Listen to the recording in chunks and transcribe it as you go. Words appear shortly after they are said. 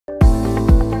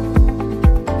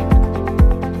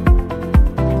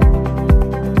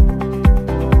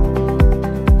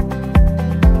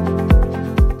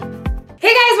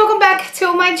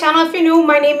my channel. If you're new,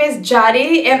 my name is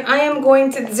Yari and I am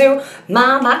going to do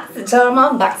my Boxycharm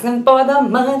unboxing for the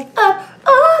month of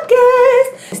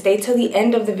August. Stay till the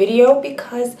end of the video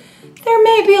because there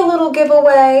may be a little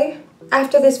giveaway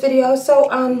after this video,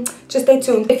 so just stay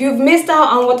tuned. If you've missed out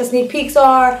on what the sneak peeks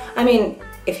are, I mean,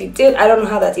 if you did, I don't know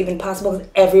how that's even possible because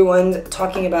everyone's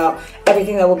talking about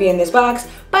everything that will be in this box.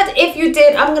 But if you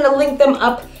did, I'm gonna link them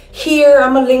up here.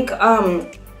 I'm gonna link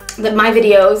my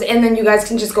videos, and then you guys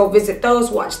can just go visit those,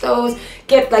 watch those,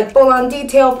 get like full-on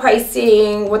detail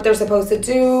pricing, what they're supposed to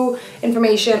do,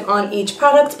 information on each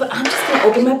product. But I'm just gonna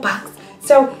open my box.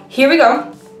 So here we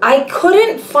go. I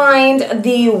couldn't find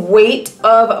the weight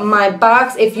of my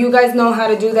box. If you guys know how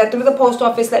to do that through the post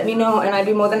office, let me know and I'd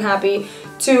be more than happy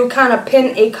to kind of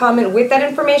pin a comment with that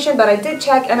information. But I did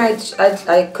check and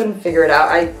I couldn't figure it out.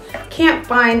 I can't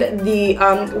find the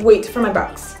weight for my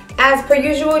box. As per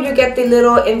usual, you get the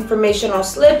little informational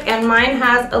slip, and mine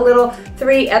has a little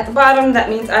 3 at the bottom. That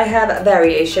means I have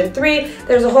variation 3.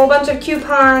 There's a whole bunch of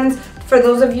coupons. For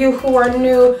those of you who are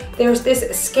new, there's this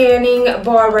scanning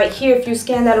bar right here. If you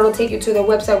scan that, it'll take you to the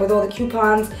website with all the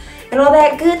coupons and all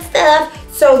that good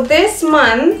stuff. So this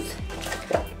month,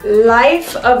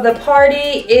 Life of the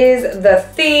Party is the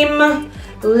theme.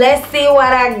 Let's see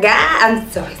what I got. I'm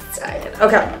so excited.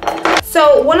 Okay.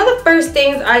 So one of the first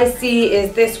things I see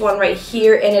is this one right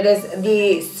here, and it is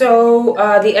the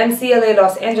NCLA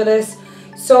Los Angeles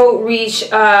So Reach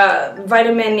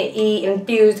Vitamin E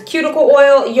Infused Cuticle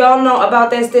Oil. Y'all know about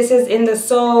this. This is in the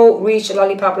So Reach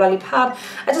Lollipop. I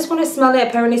just want to smell it.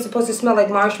 Apparently it's supposed to smell like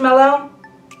marshmallow.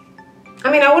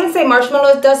 I mean, I wouldn't say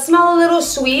marshmallow. It does smell a little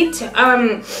sweet.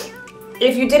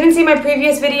 If you didn't see my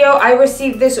previous video, I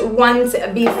received this once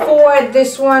before.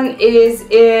 This one is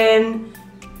in,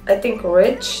 I think,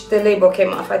 Rich. The label came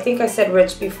off. I think I said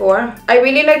Rich before. I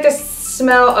really like the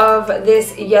smell of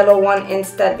this yellow one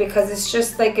instead because it's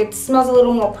just like, it smells a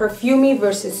little more perfumey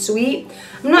versus sweet.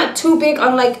 I'm not too big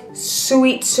on like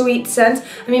sweet scents.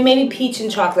 I mean, maybe peach and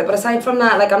chocolate, but aside from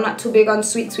that, like, I'm not too big on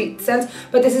sweet scents.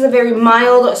 But this is a very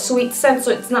mild sweet scent,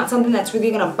 so it's not something that's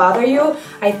really gonna bother you.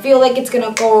 I feel like it's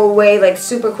gonna go away like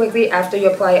super quickly after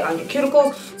you apply it on your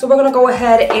cuticles. So we're gonna go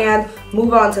ahead and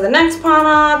move on to the next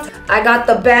product. I got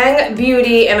the Bang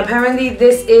Beauty, and apparently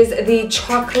this is the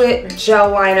chocolate gel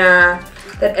liner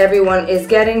that everyone is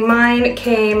getting. Mine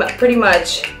came pretty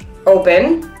much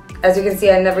open. As you can see,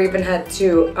 I never even had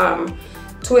to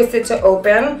twist it to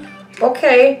open.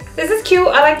 Okay, this is cute.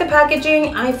 I like the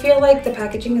packaging. I feel like the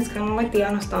packaging is kind of like the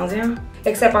Anastasia,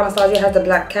 except Anastasia has the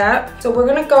black cap. So we're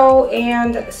gonna go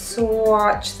and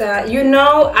swatch that. You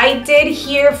know, I did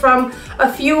hear from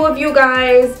a few of you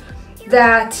guys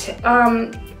that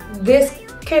this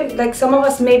can, like, some of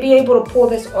us may be able to pull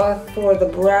this off for the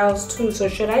brows too. So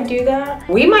should I do that?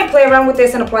 We might play around with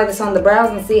this and apply this on the brows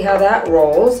and see how that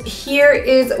rolls. Here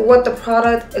is what the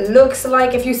product looks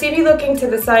like. If you see me looking to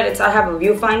the side, I have a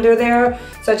viewfinder there,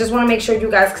 so I just want to make sure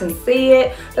you guys can see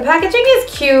it. The packaging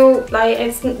is cute. Like,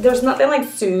 there's nothing like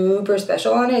super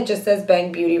special on it. It just says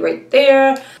Bang Beauty right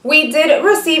there. We did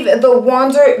receive the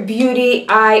Wonder Beauty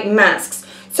eye masks.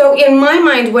 So in my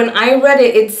mind, when I read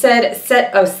it, it said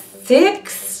set of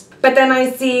 6, but then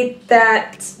I see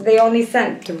that they only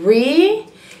sent 3.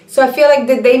 So I feel like,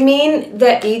 did they mean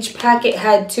that each packet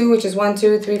had 2, which is 1,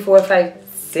 2, 3, 4, 5,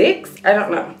 6? I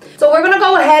don't know. So we're gonna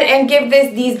go ahead and give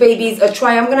these babies a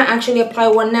try. I'm gonna actually apply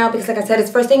one now because, like I said,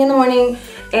 it's first thing in the morning,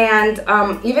 and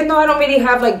even though I don't really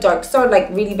have like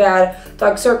really bad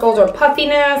dark circles or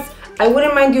puffiness, I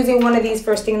wouldn't mind using one of these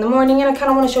first thing in the morning, and I kind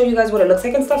of want to show you guys what it looks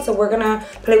like and stuff. So we're gonna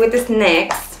play with this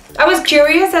next. I was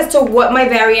curious as to what my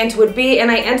variant would be, and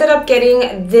I ended up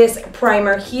getting this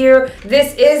primer here.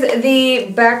 This is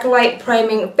the backlight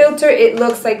priming filter. It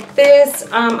looks like this.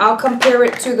 I'll compare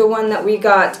it to the one that we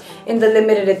got in the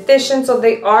limited edition, so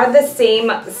they are the same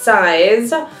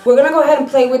size. We're gonna go ahead and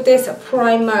play with this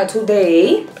primer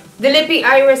today. The lippy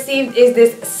I received is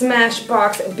this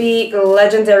Smashbox B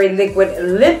Legendary Liquid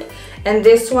Lip. And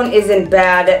this one is in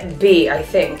Bad B, I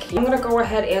think. I'm gonna go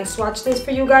ahead and swatch this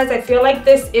for you guys. I feel like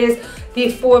this is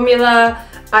the formula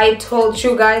I told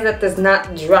you guys that does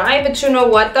not dry, but you know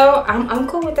what though? I'm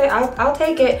cool with it. I'll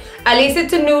take it. At least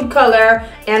it's a nude color,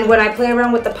 and when I play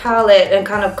around with the palette and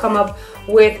kind of come up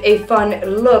with a fun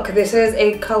look, this is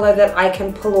a color that I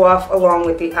can pull off along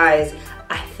with the eyes,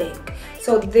 I think.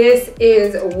 So this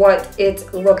is what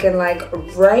it's looking like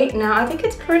right now. I think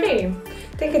it's pretty.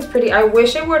 I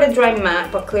wish it were to dry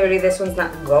matte, but clearly this one's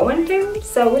not going to,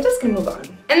 so we're just gonna move on.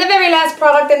 And the very last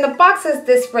product in the box is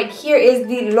this right here, is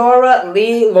the Laura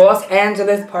Lee Los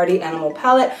Angeles Party Animal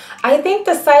Palette. I think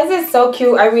the size is so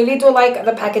cute. I really do like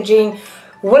the packaging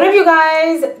One of you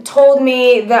guys told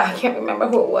me that, I can't remember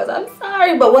who it was, I'm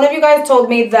sorry, but one of you guys told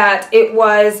me that it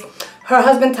was her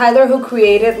husband Tyler who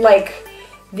created like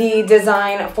the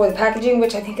design for the packaging,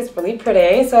 which I think is really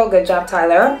pretty. So good job,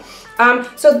 Tyler.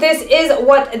 So this is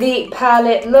what the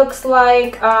palette looks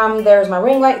like. There's my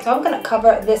ring light, so I'm gonna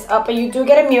cover this up, but you do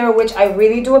get a mirror, which I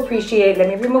really do appreciate. Let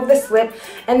me remove the slip,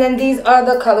 and then these are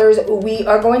the colors we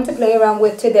are going to play around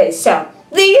with today. So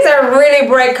these are really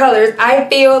bright colors. I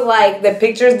feel like the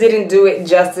pictures didn't do it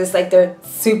justice. Like they're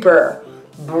super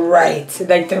bright,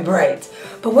 like they're bright,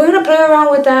 but we're gonna play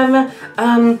around with them.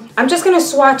 I'm just gonna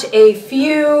swatch a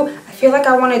few. I feel like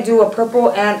I want to do a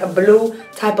purple and a blue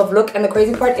type of look, and the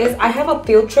crazy part is I have a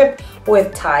field trip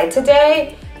with Ty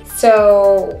today,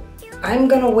 so I'm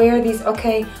gonna wear these.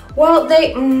 Okay, well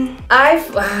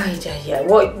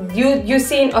well you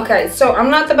seen. Okay, so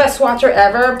I'm not the best swatcher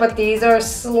ever, but these are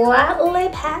slightly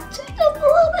patchy, just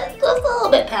a little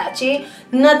bit patchy.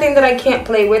 Nothing that I can't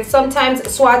play with. Sometimes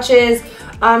swatches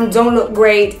don't look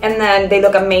great and then they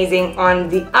look amazing on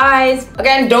the eyes.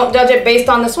 Again, don't judge it based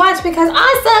on the swatch because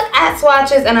I suck at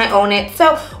swatches and I own it.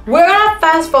 So we're gonna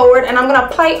fast forward and I'm gonna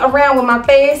play around with my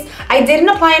face. I didn't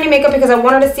apply any makeup because I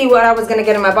wanted to see what I was gonna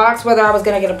get in my box, whether I was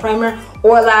gonna get a primer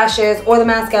or lashes or the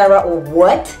mascara or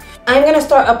what. I'm gonna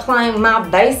start applying my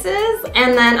bases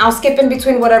and then I'll skip in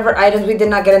between whatever items we did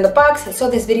not get in the box, so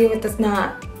this video does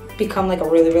not become like a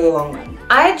really long one.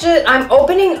 I'm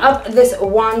opening up this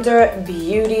Wander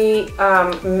Beauty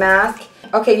mask.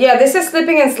 Okay, yeah, this is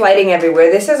slipping and sliding everywhere.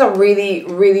 This is a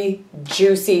really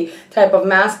juicy type of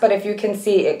mask, but if you can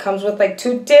see, it comes with like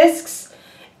 2 discs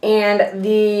and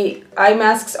the eye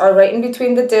masks are right in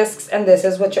between the discs, and this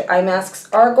is what your eye masks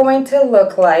are going to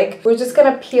look like. We're just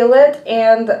gonna peel it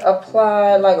and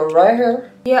apply like right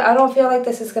here. Yeah, I don't feel like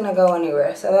this is gonna go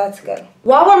anywhere, so that's good.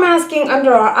 While we're masking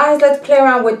under our eyes, let's play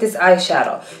around with this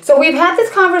eyeshadow. So we've had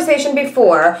this conversation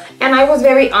before, and I was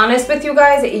very honest with you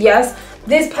guys. Yes,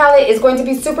 this palette is going to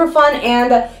be super fun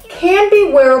and can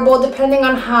be wearable depending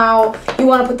on how you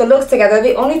want to put the looks together.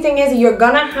 The only thing is you're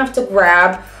gonna have to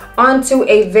grab onto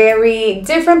a very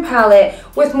different palette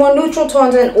with more neutral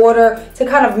tones in order to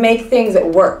kind of make things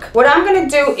work. What I'm gonna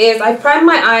do is I primed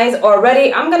my eyes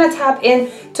already. I'm gonna tap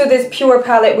into this Pure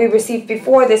palette we received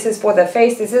before. This is for the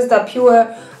face. This is the Pure,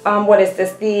 what is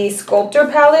this? The Sculptor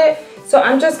palette. So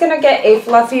I'm just gonna get a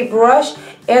fluffy brush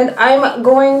and I'm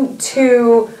going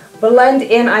to blend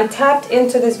in. I tapped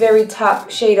into this very top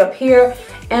shade up here,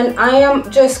 and I am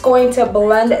just going to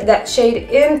blend that shade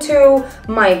into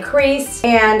my crease,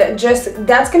 and just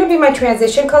that's gonna be my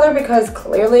transition color because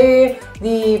clearly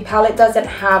the palette doesn't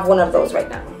have one of those right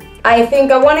now. I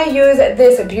think I want to use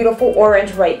this beautiful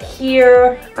orange right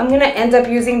here. I'm gonna end up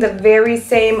using the very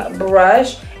same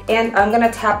brush, and I'm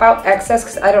gonna tap out excess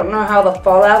because I don't know how the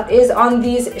fallout is on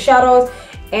these shadows.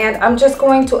 And I'm just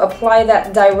going to apply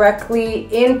that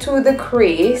directly into the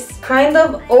crease, kind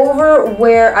of over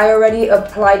where I already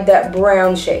applied that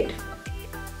brown shade.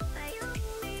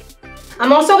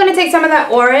 I'm also going to take some of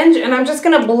that orange and I'm just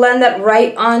going to blend that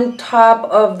right on top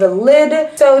of the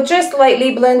lid. So just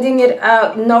lightly blending it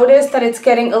out. Notice that it's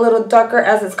getting a little darker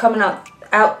as it's coming out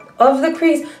of the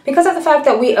crease because of the fact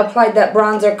that we applied that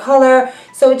bronzer color.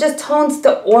 So it just tones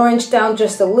the orange down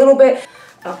just a little bit.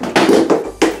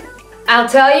 I'll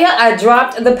tell you, I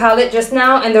dropped the palette just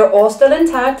now and they're all still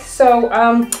intact, so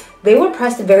they were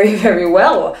pressed very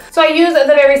well. So I used the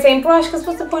very same brush because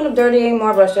what's the point of dirtying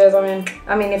more brushes?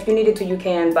 I mean, if you needed to, you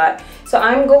can, but. So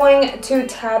I'm going to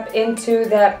tap into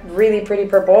that really pretty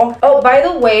purple. Oh, by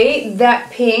the way,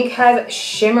 that pink has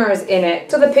shimmers in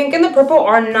it. So the pink and the purple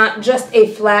are not just a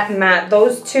flat matte.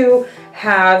 Those two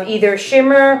have either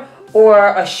shimmer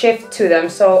or a shift to them.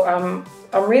 So I'm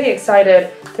really excited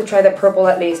to try the purple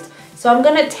at least. So I'm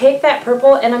gonna take that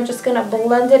purple and I'm just gonna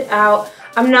blend it out.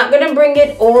 I'm not gonna bring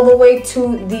it all the way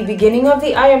to the beginning of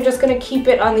the eye. I'm just gonna keep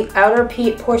it on the outer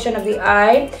portion of the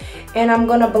eye, and I'm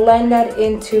gonna blend that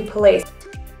into place.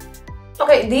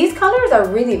 Okay, these colors are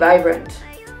really vibrant.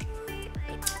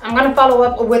 I'm gonna follow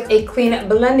up with a clean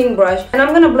blending brush, and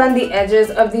I'm gonna blend the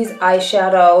edges of these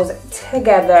eyeshadows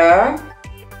together.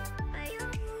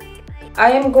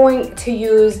 I am going to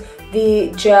use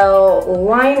the gel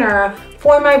liner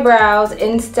for my brows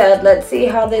instead. Let's see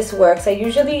how this works. I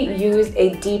usually use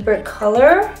a deeper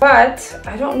color, but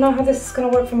I don't know how this is gonna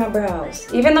work for my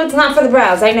brows. Even though it's not for the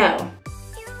brows, I know.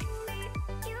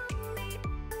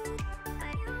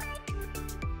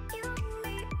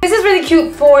 This is really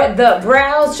cute for the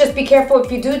brows. Just be careful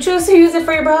if you do choose to use it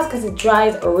for your brows because it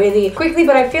dries really quickly,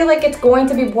 but I feel like it's going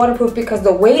to be waterproof because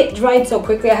the way it dried so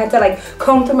quickly, I had to like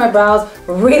comb through my brows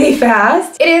really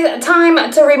fast. It is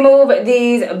time to remove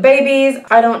these babies.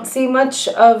 I don't see much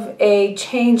of a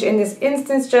change in this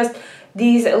instance, just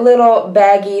these little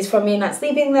baggies from me not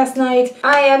sleeping last night.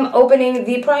 I am opening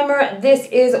the primer. This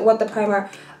is what the primer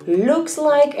looks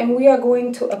like, and we are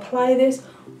going to apply this.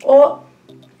 Oh,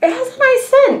 it has a nice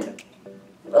scent.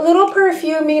 A little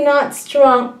perfumey, not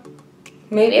strong.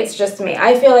 Maybe it's just me.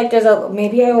 I feel like there's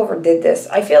maybe I overdid this.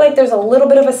 I feel like there's a little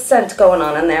bit of a scent going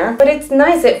on in there, but it's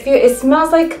nice. It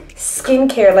smells like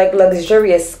skincare, like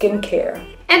luxurious skincare.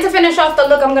 And to finish off the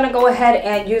look, I'm gonna go ahead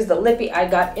and use the lippy I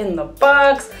got in the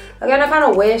box. Again, I kind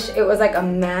of wish it was like a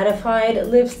mattified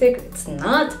lipstick. It's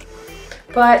not,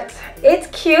 but it's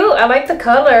cute. I like the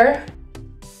color.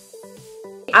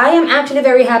 I am actually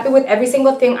very happy with every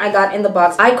single thing I got in the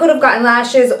box. I could have gotten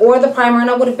lashes or the primer and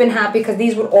I would have been happy because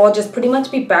these would all just pretty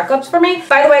much be backups for me.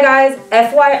 By the way, guys,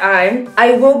 FYI,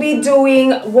 I will be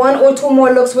doing 1 or 2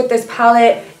 more looks with this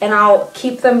palette, and I'll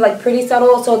keep them like pretty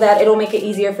subtle so that it'll make it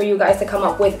easier for you guys to come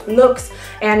up with looks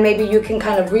and maybe you can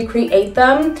kind of recreate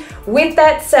them. With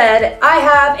that said, I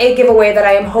have a giveaway that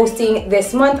I am hosting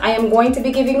this month. I am going to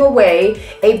be giving away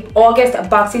a August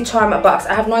Boxycharm box.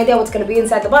 I have no idea what's going to be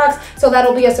inside the box, so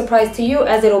that'll be a surprise to you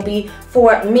as it'll be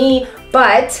for me.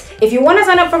 But if you want to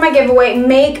sign up for my giveaway,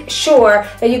 make sure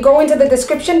that you go into the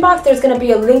description box. There's going to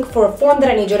be a link for a form that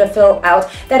I need you to fill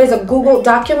out. That is a Google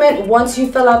document. Once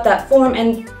you fill out that form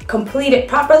and complete it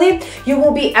properly, you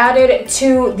will be added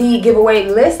to the giveaway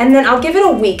list, and then I'll give it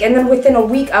a week, and then within a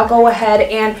week I'll go ahead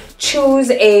and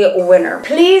choose a winner.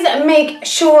 Please make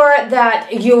sure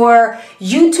that your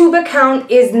YouTube account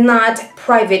is not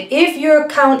private. If your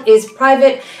account is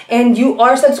private and you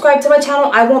are subscribed to my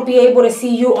channel, I won't be able to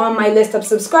see you on my list of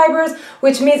subscribers,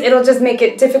 which means it'll just make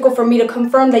it difficult for me to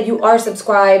confirm that you are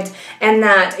subscribed and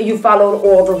that you followed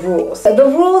all the rules. The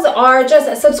rules are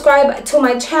just subscribe to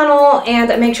my channel and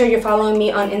make sure you're following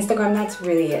me on Instagram. That's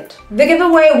really it. The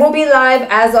giveaway will be live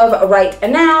as of right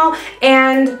now,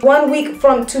 and 1 week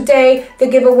from today, the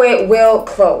giveaway will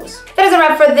close. That is a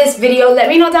wrap for this video. Let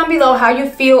me know down below how you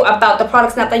feel about the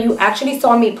products now that you actually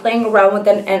saw me playing around with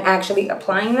them and actually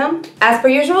applying them. As per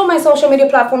usual, my social media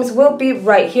platforms will be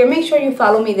right here. Make sure you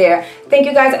follow me there. Thank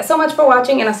you guys so much for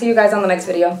watching, and I'll see you guys on the next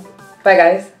video. Bye,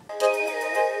 guys.